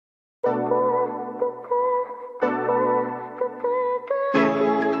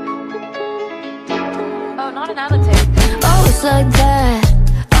just like that,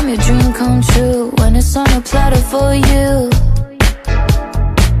 I'm your dream come true when it's on a platter for you.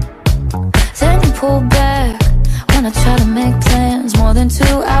 Then you pull back when I try to make plans more than 2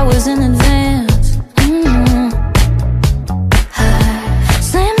 hours in advance. I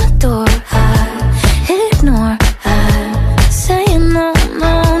slam the door, I ignore, I say no,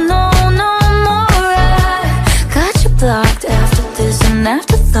 no, no, no more. I got you blocked after this and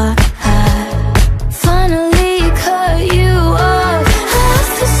afterthought. I finally cut you off. I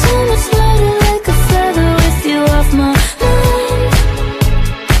feel so much lighter like a feather with you off my mind.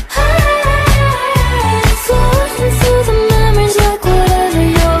 I'm floating through the memories like whatever,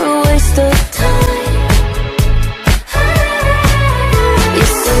 you're a waste of time. You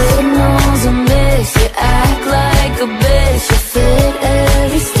signals a miss, you act like a bitch, you fit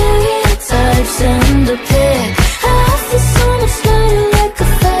every stereotype, send a pic. I feel so much lighter like a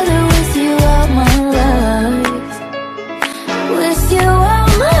feather with you out my life. With you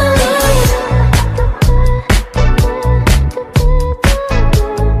out my life.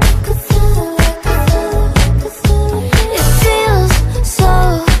 It feels so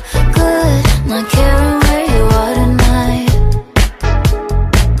good not caring where you are tonight.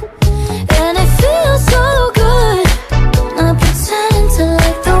 And it feels so good not pretending to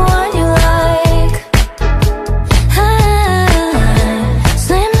like the one you like. I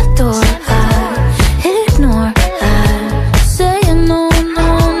slam the door, I ignore, I say no, no,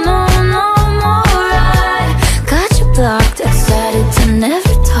 no, no more. I got you blocked, excited to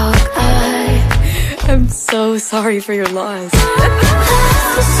never talk. I'm so sorry for your loss. I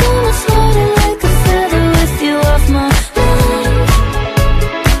feel so much lighter like a feather with you off my mind.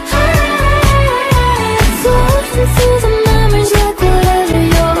 I'm floating through the memories like whatever,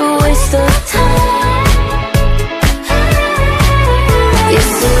 you're a waste of time. Your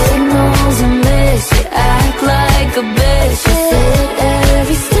signals a miss, you act like a bitch, you fit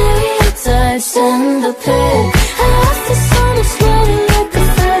every stereotype, send a pic. I feel so much lighter like a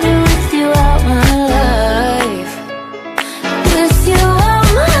feather with you out my life. With you out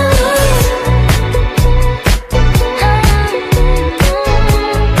my life.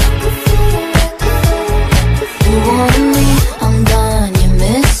 You want me, I'm done, you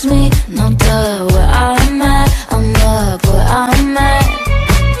miss me, no duh. Where I'm at, I'm up where I'm at.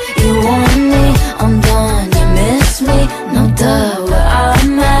 You want me, I'm done, you miss me, no duh. Where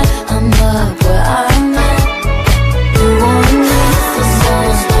I'm at, I'm up where I'm at. You want me, I'm done,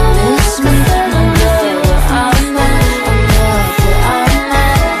 you miss me, no duh. Where I'm at, I'm up where I'm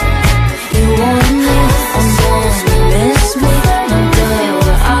at. You want me, I'm done, you miss me, no duh.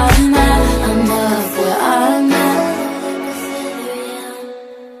 Where I'm at, I'm up where I'm at.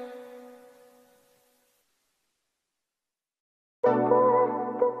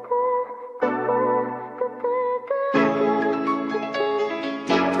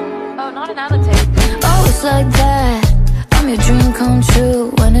 Oh, not another tape. Oh, it's like that, I'm your dream come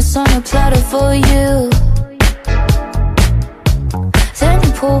true when it's on a platter for you. Then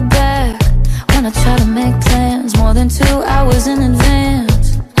you pull back when I try to make plans more than 2 hours in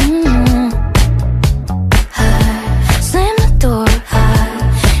advance. I slam the door, I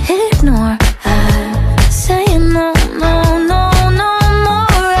ignore, I say no, no, no, no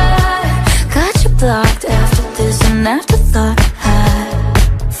more. I got you blocked after this and afterthought. I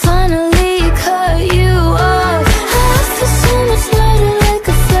finally cut you off. I feel so much lighter like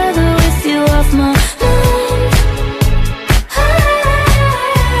a feather with you off my mind.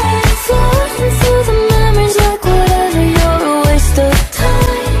 I'm floating through the memories like whatever, you're a waste of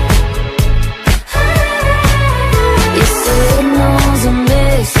time. Your signals a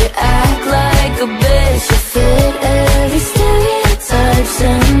miss, you act like a bitch, you fit every stereotype,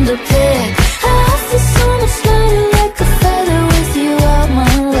 send a pic. I feel so much lighter like a feather with you out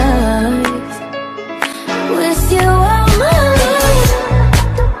my life. With you out my life.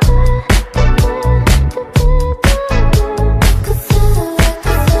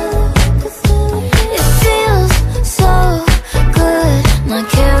 It feels so good not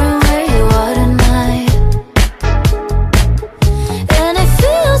caring where you are tonight. And it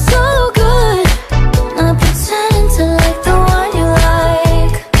feels so good not pretending to like the one you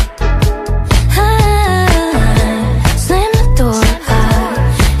like. I slam the door, I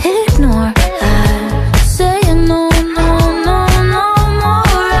ignore, I say no, no, no, no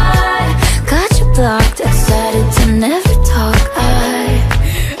more. I got you blocked, excited to never talk.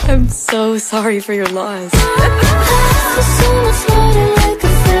 I'm so sorry for your loss. I feel so much lighter like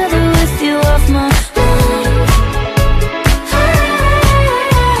a feather with you off my mind.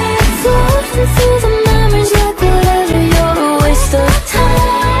 I'm floating through the memories like whatever, you're a waste of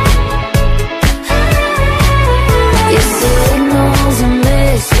time. You see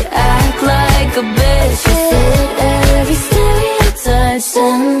tight,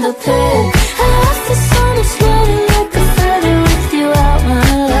 send the pic. Half the sun is floating like a feather with you out my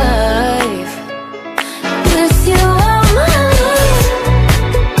life. With you out my life.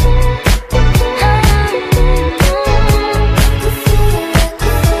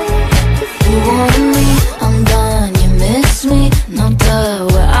 You want me, I'm done, you miss me, no duh.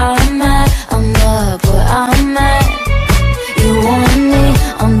 Where I'm at, I'm up where I'm at. You want me,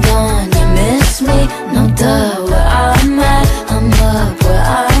 I'm done, you miss me, no duh. Where I'm at, I'm up where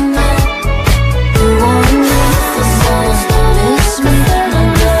I'm at. You want me, I'm done, you miss me, no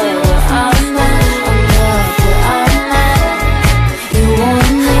duh. Where I'm at, I'm up where I'm at. You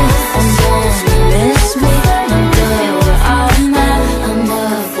want me, I'm done, you miss me, no duh. Where I'm at, I'm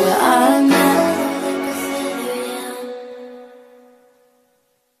up where I'm at.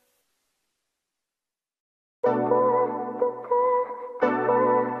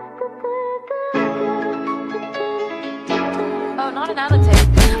 Oh, not another tape.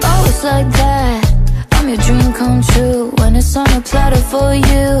 Oh, it's like that. I'm your dream come true when it's on a platter for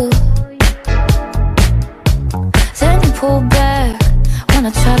you. Then you pull back when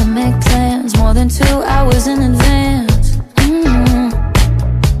I try to make plans more than 2 hours in advance.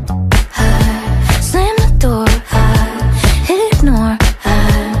 I slam the door, I ignore, I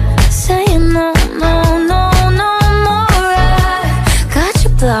say no, no, no, no more. I got you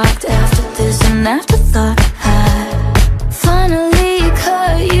blocked after this and afterthought. Finally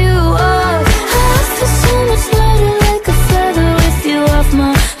cut you off. Half the sun is lighter like a feather with you off my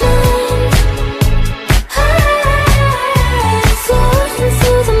mind. Floating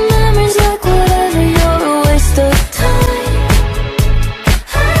through the memories like whatever, you're a waste of time.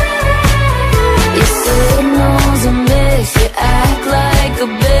 You signals a miss, you act like a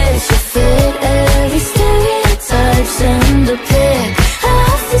bitch. You fit every stereotype, send a pic.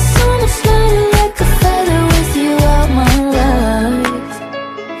 Half the sun is lighter like a feather with you out my life.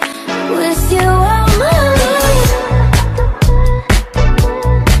 With you out my life.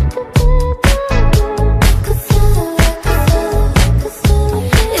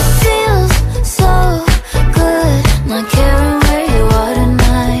 It feels so good not caring where you are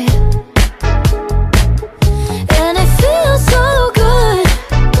tonight. And it feels so good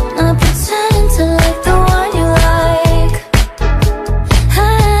not pretending to like the one you like. I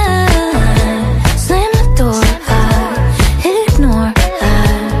slam the door, I ignore, I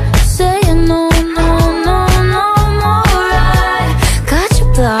say no, no, no, no more. I got you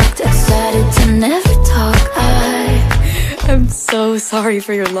blocked, excited to never talk. I'm so sorry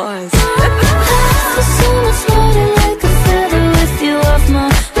for your loss. Half the sun is lighter like a feather with you off my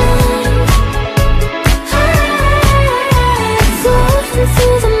mind. Floating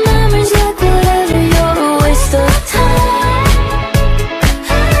through the memories like whatever, you're a waste of time.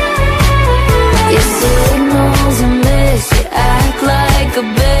 You signals a miss, you act like a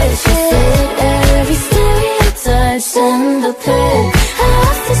bitch. You fit every stereotype, send the pic.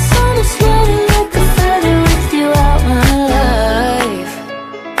 Half the sun is lighter like a feather with you out my life.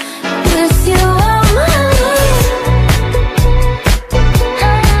 With you out my life.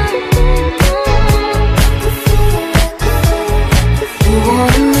 You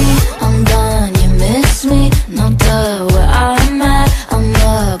want me, I'm done, you miss me, no duh. Where I'm at, I'm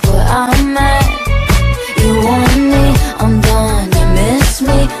up where I'm at. You want me, I'm done, you miss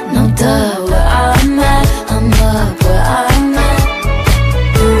me, no duh. Where I'm at, I'm up where I'm at.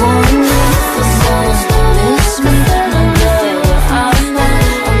 You want me, I'm done, you miss me, no duh. Where I'm at,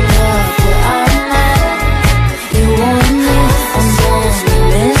 I'm up where I'm at. You want me, I'm done, you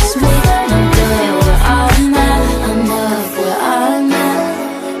miss me, no duh. Where I'm at, I'm up where I'm at.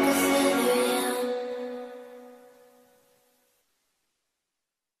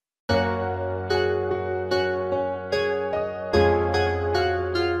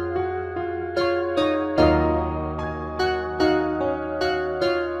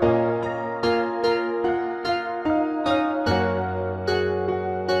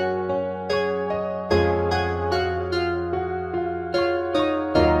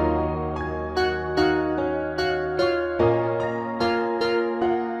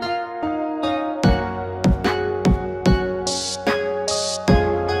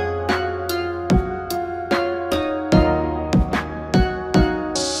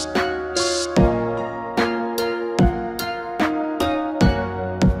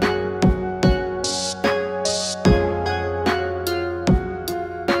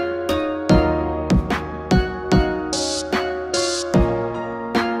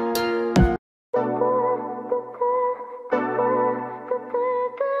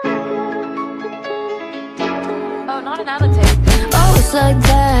 just like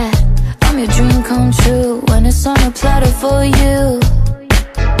that. I'm your dream come true when it's on a platter for you.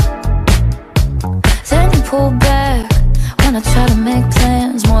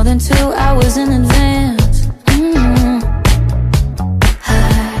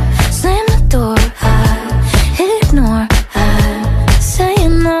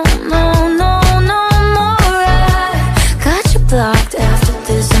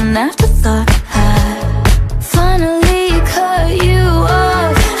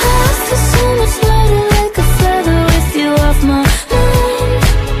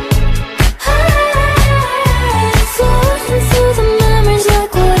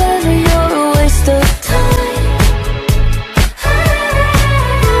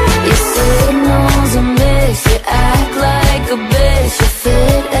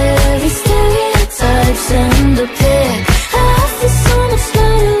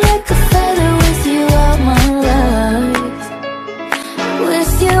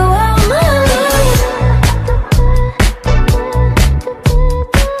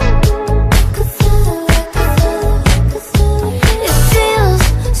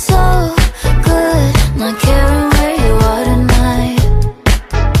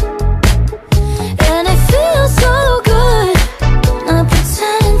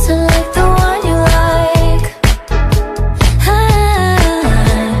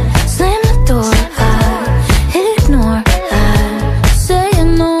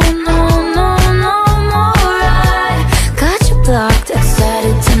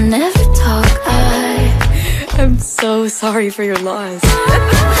 so sorry for your loss. I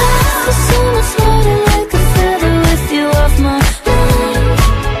feel so much lighter, like a feather with you off my mind.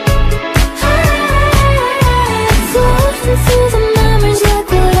 Floating through the memories like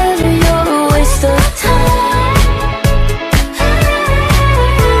whatever, you're a waste of time.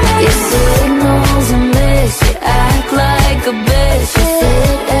 Your signals a miss, you act like a bitch. You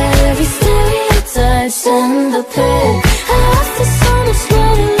fit every stereotype, send the pic. I feel so much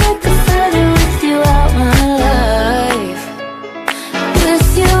lighter, like a feather with you out my life. With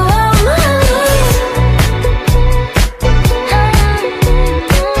you out my life.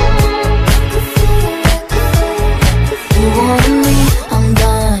 You want me, I'm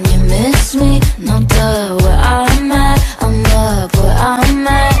done, you miss me, no duh. Where I'm at, I'm up where I'm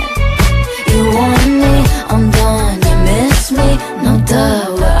at. You want me, I'm done, you miss me, no duh.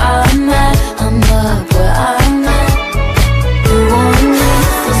 Where I'm at, I'm up where I'm at. You want me,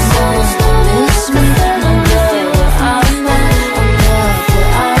 I'm done, you miss me, no duh. Where I'm at, I'm up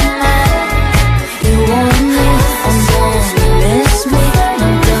where I'm at. You want me, I'm done, you miss me, no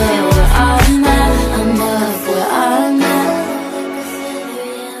duh. Where I'm at, I'm up where I'm at.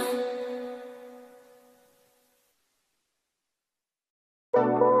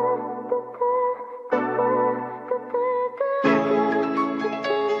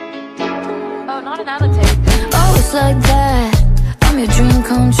 Oh, not another tape. Oh, it's like that. I'm your dream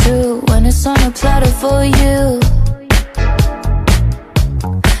come true when it's on a platter for you.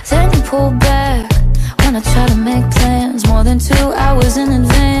 Then you pull back when I try to make plans more than 2 hours in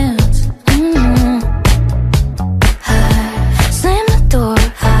advance. I slam the door,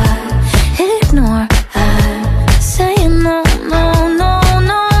 I ignore, I say no, no, no,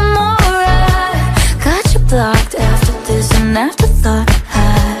 no more. I got you blocked after this and afterthought. I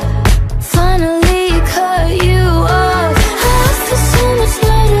finally cut you off. I feel so much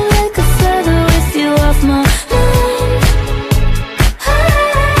lighter, like a feather with you off my mind.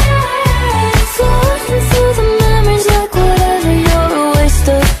 Floating through the memories like whatever, you're a waste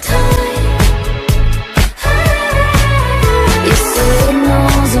of time. Your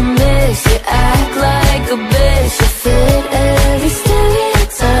signals a miss, you act like a bitch. You fit every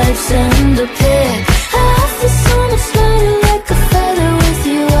stereotype, send a pic. I feel so much lighter, like a feather with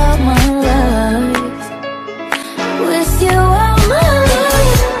you out my life. With you out my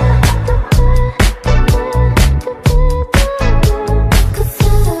life.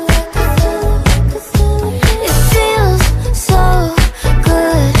 It feels so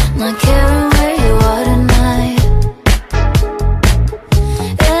good, not caring where you are tonight.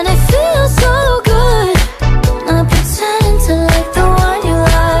 And it feels so good, not pretending to like the one you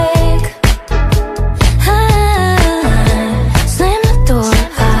like. I slam the door,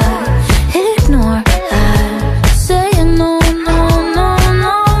 I ignore, I say no, no, no,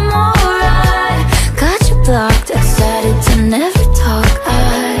 no more. I got you blocked, excited to never talk.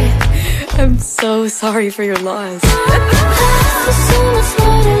 I'm so sorry for your loss. I feel so much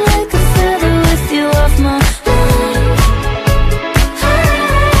lighter, like a feather with you off my mind.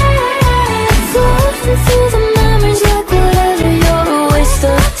 Floating through the memories like whatever, you're a waste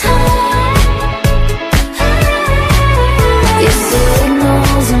of time. Your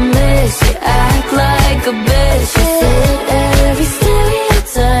signals a miss, you act like a bitch. You fit every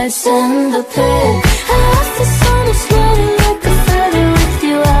stereotype, send the pic. I feel so much lighter, like a feather with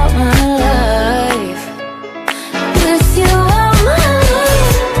you out my life. With you out my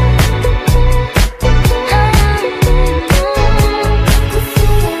life.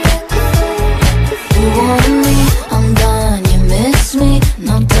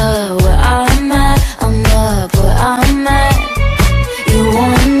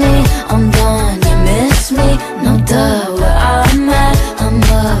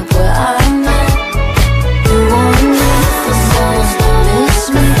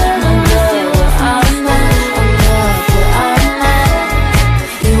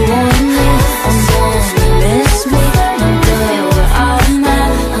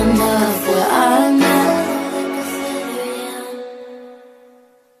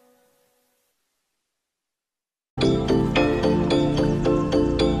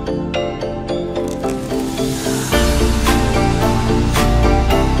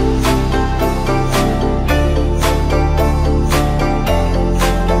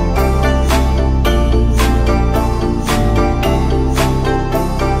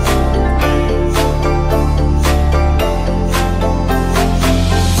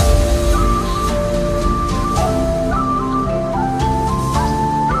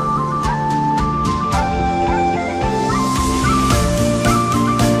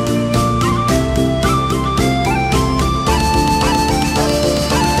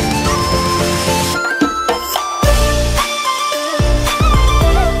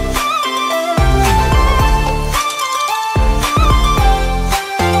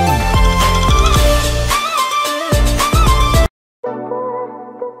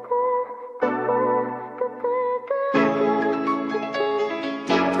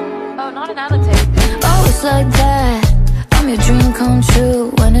 just like that, I'm your dream come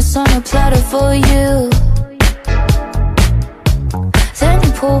true when it's on a platter for you. Then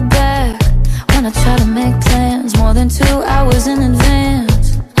you pull back when I try to make plans more than 2 hours in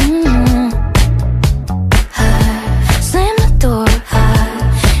advance. I slam the door, I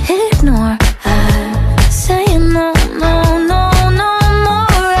ignore, I say no, no, no, no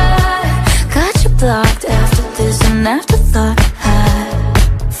more. I got you blocked after this and afterthought. I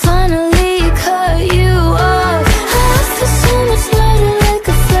finally cut you off. I feel so much lighter like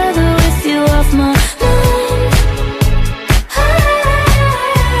a feather with you off my mind.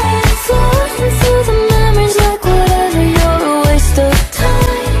 I'm floating through the memories like whatever, you're a waste of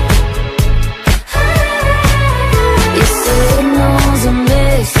time. Your signals a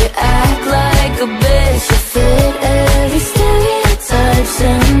mix, you act like a bitch, you fit every stereotype,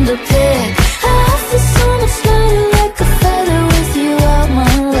 send a pic. I feel so much lighter like a feather with you out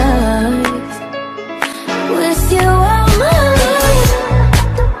my life, with you out my life.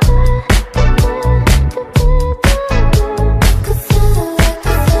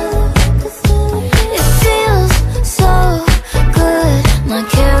 It feels so good not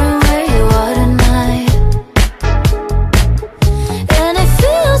caring where you are tonight, and it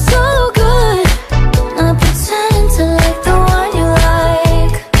feels so good not pretending to like the one you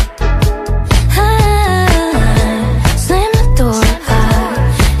like. I slam the door, I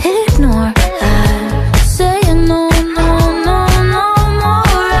ignore, I say no, no, no, no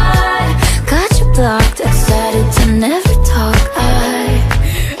more. I got you blocked, excited to never talk.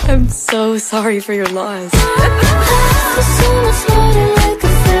 I'm so sorry for your loss. I feel so much lighter like a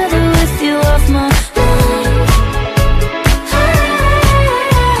feather with you off my